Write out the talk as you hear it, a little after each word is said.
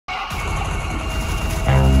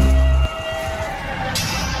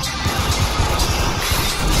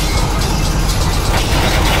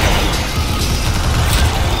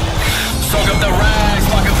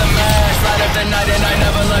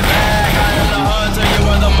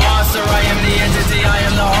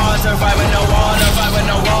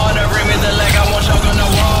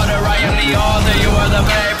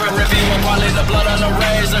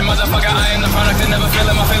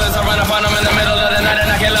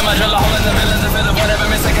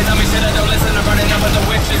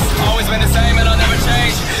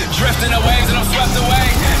Drifting the waves and I'm swept away.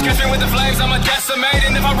 Catch me with the flames, I'ma decimate.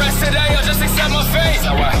 And if I rest today, I'll just accept my fate.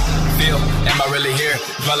 How I feel, am I really here?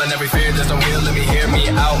 Dwelling every fear, there's no will, let me hear me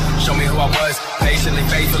out. Show me who I was, patiently,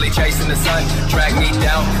 faithfully chasing the sun. Drag me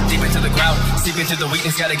down, deep into the ground. Seep into the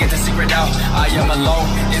weakness, gotta get the secret out. I am alone,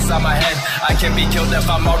 inside my head. I can be killed if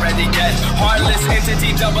I'm already dead. Heartless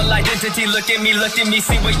entity, double identity. Look at me,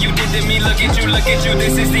 see what you did to me. Look at you,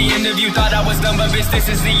 this is the interview. Thought I was done, but bitch, this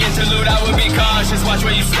is the interlude. I would be cautious, watch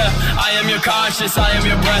where you step. I am your conscience, I am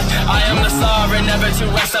your breath. I am the sovereign, never to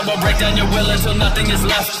rest. I will break down your will until nothing is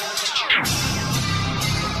left.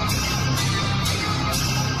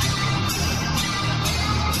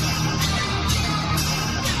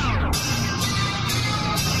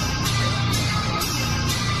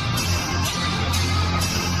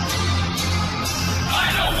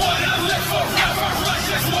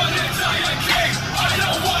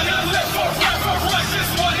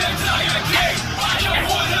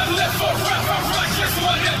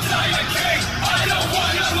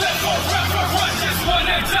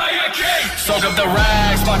 Soak up the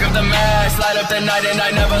rags, spark up the mask, light up the night and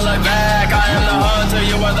I never look back. I am the hunter,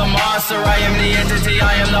 you are the monster. I am the entity,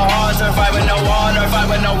 I am the haunter. Fight with no water,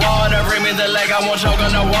 fight with no water. Bring me the leg, I won't choke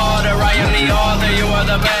on the water. I am the author, you are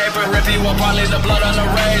the paper. Rip you apart, leave the blood on the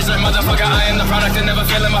razor. Motherfucker, I am the product and never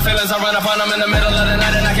feeling my feelings. I run upon them in the middle of the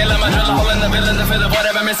night and I can't let my drill a hole in the villain to feel the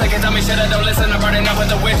whatever mistake. Tell me shit, I don't listen. I'm burning up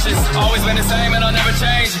with the witches. Always been the same and I'll never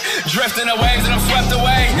change. Drifting the waves and I'm swept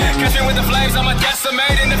away. Catch me with the flames, I'ma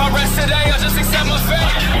decimate. And if I rest today, I'll just accept my fate.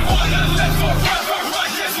 I don't wanna live forever, I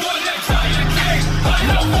just wanna die a king. I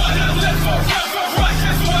don't wanna live forever, I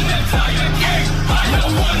just wanna die a king. I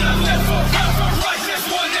don't wanna live forever, I just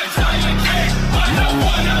wanna die a king. I don't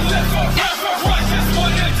wanna live forever, I just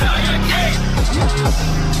wanna die a king.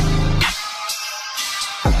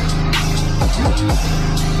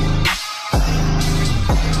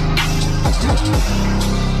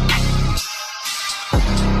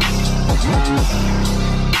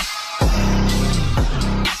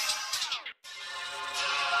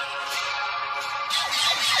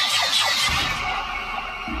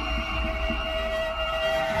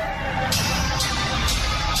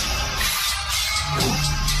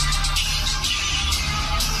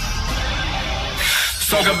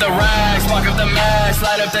 Soak up the rags, spark up the mask,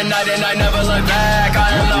 light up the night and I never look back.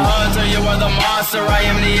 I am the hunter, you are the monster. I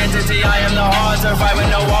am the entity, I am the haunter. Fight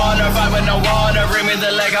with no water, fight with no water. Bring me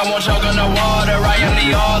the leg, I won't choke on the water. I am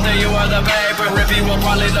the author, you are the paper. Rip you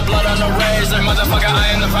apart, leave the blood on the razor. Motherfucker,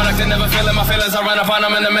 I am the product and never feeling my feelings. I run upon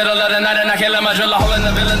them in the middle of the night and I can't let my drill a hole in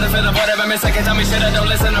the villain to feel the whatever mistake. Tell me shit, I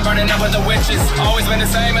don't listen. I'm burning up with the witches. Always been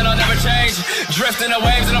the same and I'll never change. Drifting the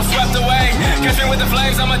waves and I'm swept away. Catch me with the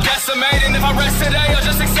flames, I'ma decimate. And if I rest today, I'll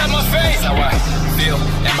just accept my fate. How I feel,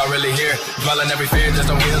 am I really here? Dwelling every fear, there's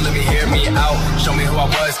no will, let me hear me out. Show me who I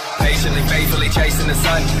was, patiently, faithfully chasing the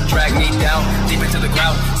sun. Drag me down, deep into the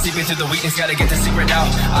ground. Seep into the weakness, gotta get the secret out.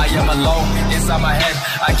 I am alone, inside my head.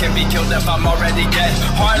 I can be killed if I'm already dead.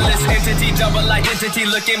 Heartless entity, double identity.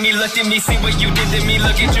 Look at me, see what you did to me.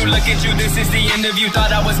 Look at you, this is the interview.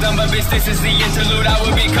 Thought I was done, but bitch, this is the interlude. I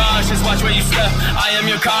would be cautious, watch where you step. I am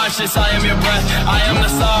your conscience, I am your breath. I am the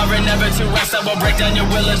sovereign, never to rest. I will break down your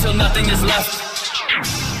will until nothing is left.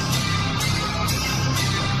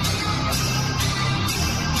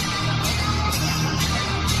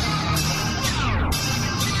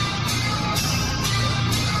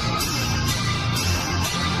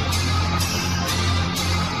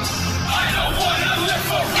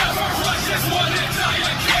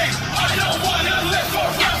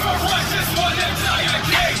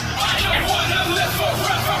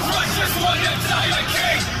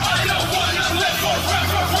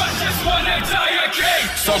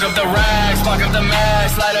 Soak up the rags, spark up the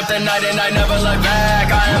mask, light up the night and I never look back.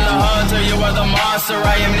 I am the hunter, you are the monster.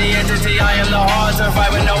 I am the entity, I am the haunter.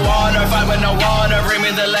 Fight with no water, fight with no water. Bring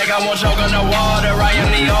me the leg, I won't choke on the water. I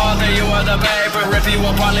am the author, you are the paper. Rip you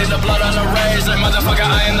apart, leave the blood on the razor. Motherfucker,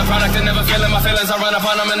 I am the product and never feeling my feelings. I run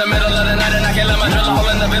upon them in the middle of the night and I can't let my drill a hole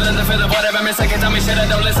in the villain to feel the whatever mistake. Tell me shit, I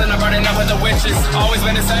don't listen. I'm burning up with the witches. Always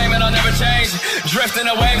been the same and I'll never change. Drifting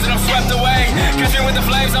the waves and I'm swept away. Catch me with the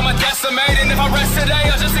flames, I'ma decimate. And if I rest today,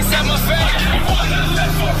 I'll just accept my fate. I don't wanna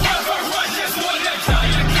live forever, I just wanna die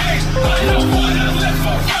a king. I don't wanna live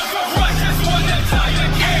forever, I just wanna die a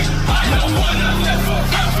king. I don't wanna live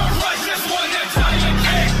forever, I just wanna die a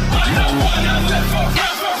king. I don't wanna live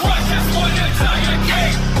forever, I just wanna die a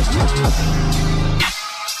king.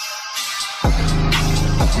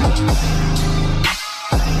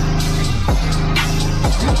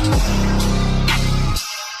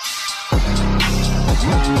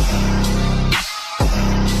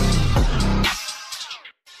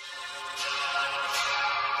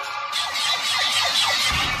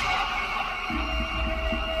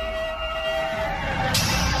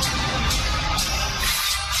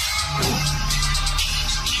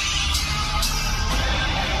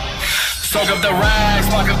 Soak up the rags,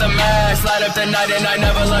 walk up the mask, light up the night and I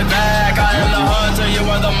never look back. I am the hunter, you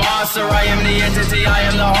are the monster. I am the entity, I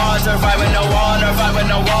am the haunter. Fight with no water, fight with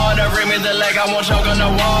no water. Bring me the leg, I won't choke on the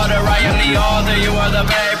water. I am the author, you are the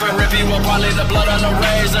paper. Rip you will probably the blood on the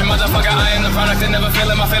razor. Motherfucker, I am the product and never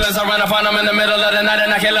feeling my feelings. I run upon them in the middle of the night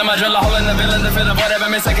and I kill them. I drill a hole in the villain to fill the void. Every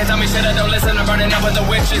mistake can tell me shit, I don't listen. I'm burning up with the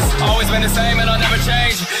witches. Always been the same and I'll never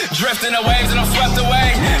change. Drifting the waves and I'm swept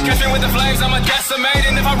away. Catch me with the flames, I'm a decimate.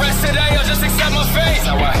 And if I rest today, I'll just accept my fate.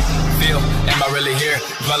 How I feel, am I really here?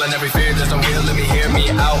 Dwelling every fear, there's no will, let me hear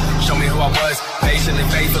me out. Show me who I was, patiently,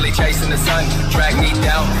 faithfully chasing the sun. Drag me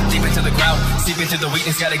down, deep into the ground. Seep into the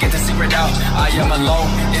weakness, gotta get the secret out. I am alone,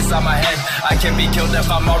 inside my head. I can be killed if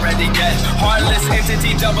I'm already dead. Heartless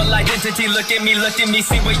entity, double identity. Look at me,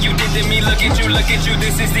 see what you did to me. Look at you,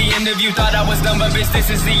 this is the end of you. Thought I was done, but bitch, this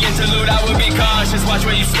is the interlude. I will be cautious, watch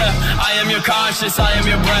where you step. I am your conscience, I am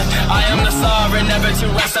your breath. I am the sovereign, never to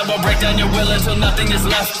rest. I will break down your will until nothing is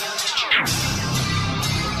left.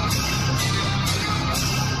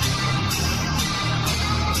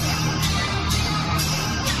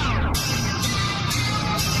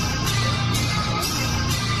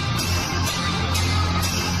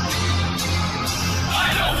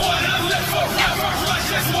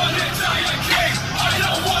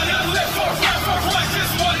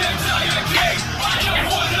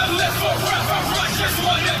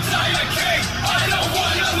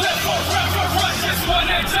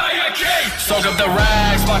 Soak up the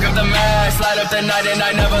rags, walk up the mask, light up the night and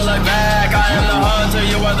I never look back. I am the hunter,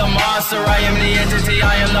 you are the monster. I am the entity,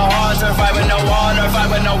 I am the haunter. Fight with no water,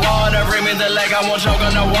 fight with no water. Bring me the leg, I won't choke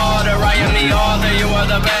on the water. I am the author, you are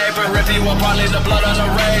the paper. Rip you will probably the blood on the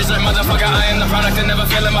razor. Motherfucker, I am the product and never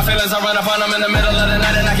feeling my feelings. I run upon them in the middle of the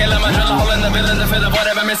night and I kill them. I drill a hole in the villain to fill the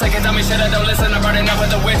void. Every mistake can tell me shit, I don't listen. I'm burning up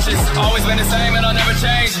with the witches. Always been the same and I'll never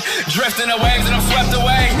change. Drifting the waves and I'm swept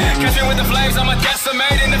away. Catch me with the flames, I'm a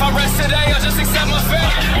decimate. And if I rest today, I'll just accept my fate.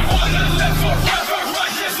 I don't wanna live forever, I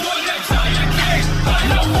just wanna die a king. I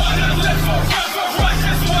don't wanna live forever, I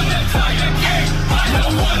just wanna die a king. I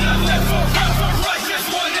don't wanna live forever, I just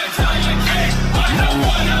wanna die a king. I don't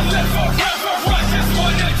wanna live forever, I just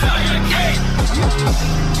wanna die a king.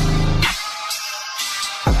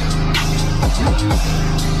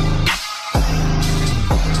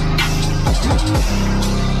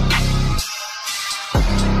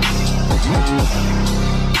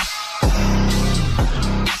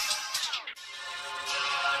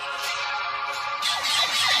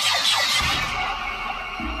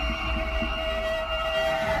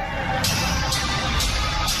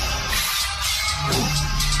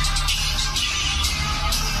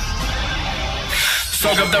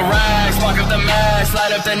 Soak up the rags, walk up the mask, light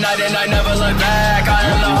up the night and I never look back. I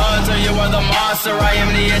am the hunter, you are the monster. I am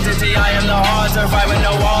the entity, I am the haunter. Fight with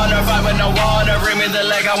no water, fight with no water. Bring me the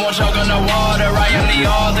leg, I won't choke on the water. I am the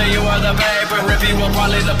author, you are the paper. Rip you will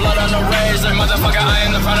probably the blood on the razor. Motherfucker, I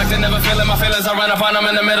am the product and never feeling my feelings. I run upon them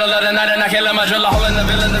in the middle of the night and I kill them. I drill a hole in the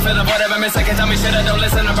villain to fill the void. Every mistake can tell me shit, I don't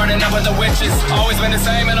listen. I'm burning up with the witches. Always been the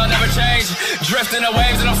same and I'll never change. Drifting the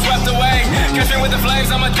waves and I'm swept away. Catch me with the flames,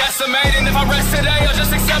 I'm a decimate. And if I rest today, I'll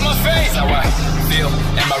just accept my fate. How I feel,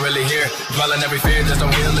 am I really here? Dwelling every fear, there's no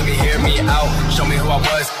will, let me hear me out. Show me who I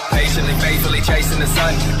was, patiently, faithfully chasing the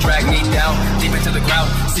sun. Drag me down, deep into the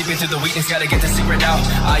ground. Seep into the weakness, gotta get the secret out.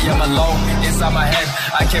 I am alone, inside my head.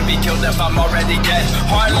 I can be killed if I'm already dead.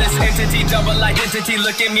 Heartless entity, double identity.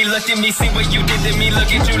 Look at me, see what you did to me.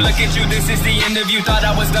 Look at you, this is the end of you. Thought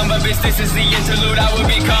I was done, but bitch, this is the interlude. I will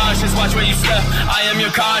be cautious, watch where you step. I am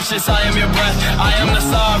your conscience, I am your breath. I am the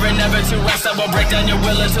sovereign, never to rest. I will break down your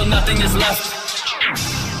will until nothing is left.